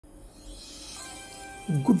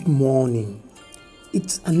Good morning.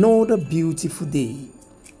 It's another beautiful day,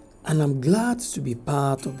 and I'm glad to be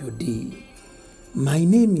part of your day. My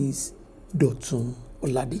name is Dotun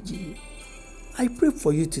Oladeji. I pray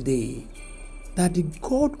for you today that the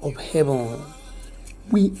God of heaven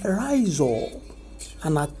will rise up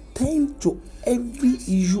and attend to every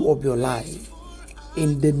issue of your life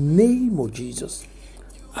in the name of Jesus.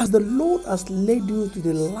 As the Lord has led you to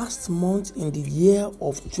the last month in the year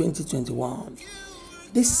of 2021,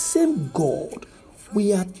 the same God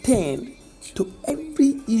will attend to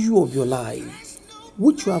every issue of your life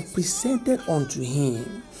which you have presented unto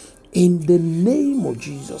Him in the name of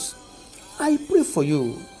Jesus. I pray for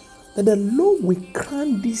you that the Lord will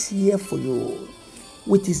crown this year for you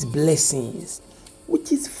with His blessings, with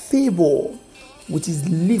His favor, with His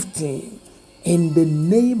lifting in the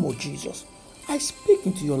name of Jesus. I speak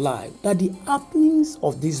into your life that the happenings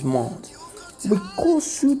of this month will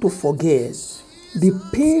cause you to forget the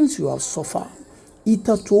pains you have suffered,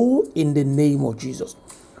 hitherto in the name of Jesus.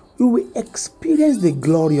 You will experience the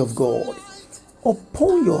glory of God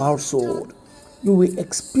upon your household. You will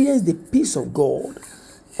experience the peace of God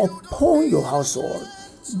upon your household.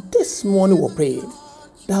 This morning we pray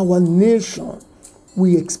that our nation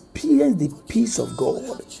will experience the peace of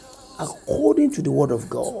God according to the word of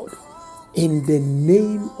God in the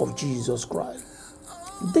name of Jesus Christ.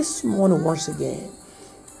 This morning, once again,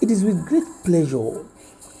 it is with great pleasure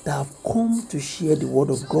that I've come to share the word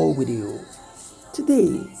of God with you.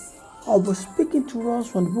 Today, I'll be speaking to us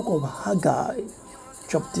from the book of Haggai,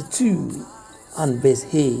 chapter 2 and verse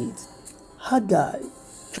 8. Haggai,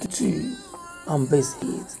 chapter 2 and verse 8.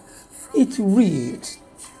 It reads,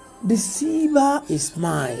 "The silver is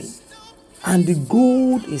mine, and the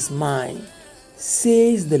gold is mine,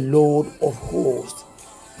 says the Lord of hosts."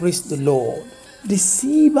 Praise the Lord. The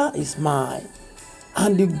silver is mine,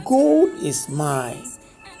 and the gold is mine,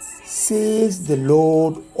 says the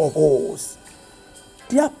Lord of hosts.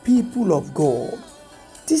 Dear people of God,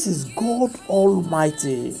 this is God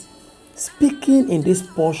Almighty speaking in this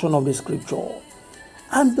portion of the scripture.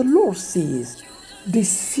 And the Lord says, the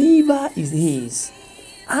silver is His,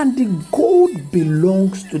 and the gold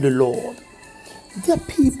belongs to the Lord. Dear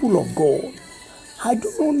people of God, I do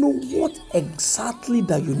not know what exactly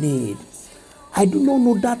that you need. I do not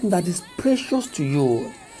know that is precious to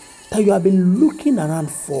you, that you have been looking around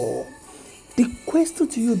for. The question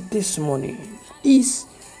to you this morning is,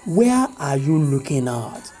 where are you looking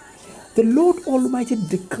at? The Lord Almighty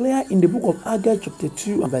declared in the book of Haggai chapter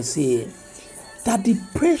 2 and verse 8 that the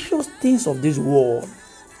precious things of this world,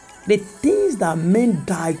 the things that men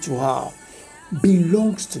die to have,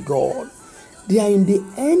 belongs to God. They are in the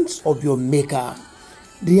hands of your Maker.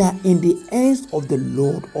 They are in the hands of the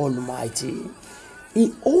Lord Almighty.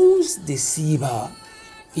 He owns the silver.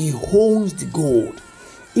 He owns the gold.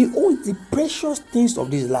 He owns the precious things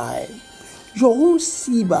of this life. Your own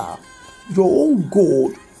silver, your own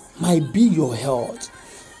gold might be your health.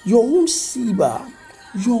 Your own silver,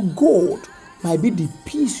 your gold might be the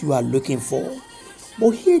peace you are looking for.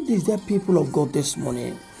 But here it is, the people of God, this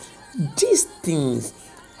morning. These things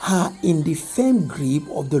are in the firm grip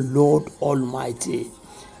of the Lord Almighty.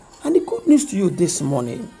 And the good news to you this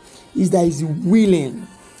morning is that He is willing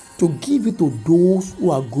to give it to those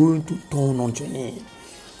who are going to turn unto Him.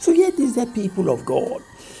 So here it is, the people of God.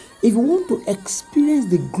 If you want to experience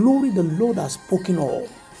the glory the Lord has spoken of,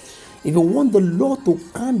 if you want the Lord to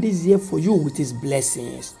come this year for you with His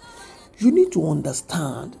blessings, you need to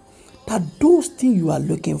understand that those things you are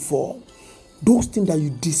looking for, those things that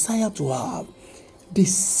you desire to have, they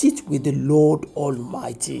sit with the Lord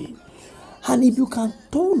Almighty. And if you can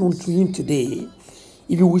turn unto Him today,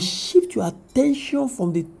 if you will shift your attention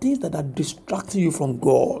from the things that are distracting you from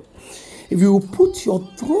God, if you will put your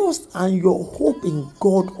trust and your hope in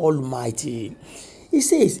God Almighty, He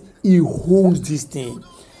says He owns this thing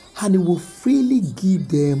and He will freely give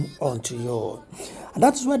them unto you. And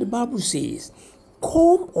that's why the Bible says,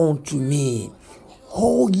 "Come unto me,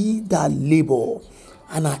 all ye that labor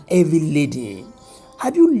and are heavy laden."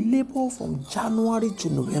 Have you labored from January to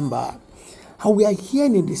November? And we are here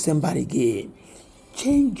in December again.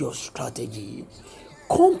 Change your strategy.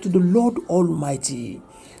 Come to the Lord Almighty,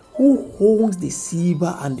 who owns the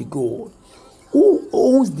silver and the gold, who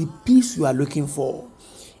owns the peace you are looking for.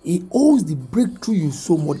 He owns the breakthrough you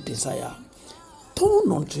so much desire.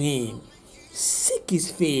 Turn unto Him. Seek His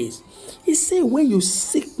face. He said, when you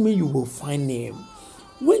seek me, you will find Him.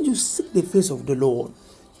 When you seek the face of the Lord,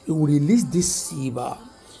 He will release this silver.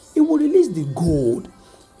 He will release the gold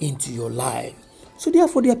into your life. So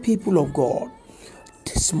therefore, dear people of God,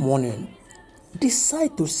 this morning,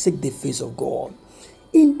 decide to seek the face of God.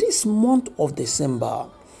 In this month of December,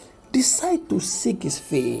 decide to seek His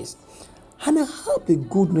face. And I have a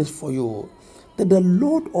good news for you that the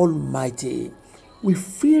Lord Almighty will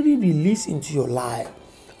freely release into your life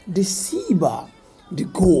the silver, the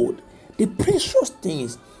gold, the precious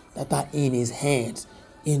things that are in His hands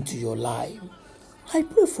into your life. I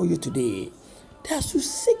pray for you today that as you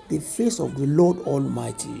seek the face of the Lord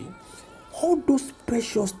Almighty, all those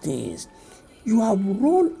precious things you have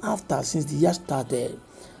run after since the year started,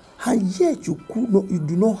 and yet you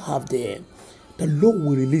do not have them, the Lord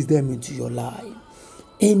will release them into your life.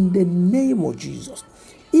 In the name of Jesus,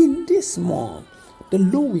 in this month, the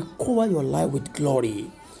Lord will cover your life with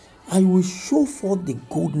glory and will show forth the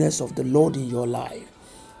goodness of the Lord in your life.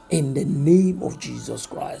 In the name of Jesus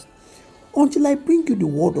Christ. Until I bring you the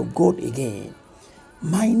word of God again,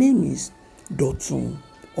 my name is Dotun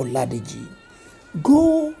Oladeji.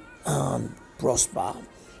 Go and prosper.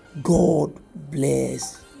 God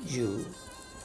bless you.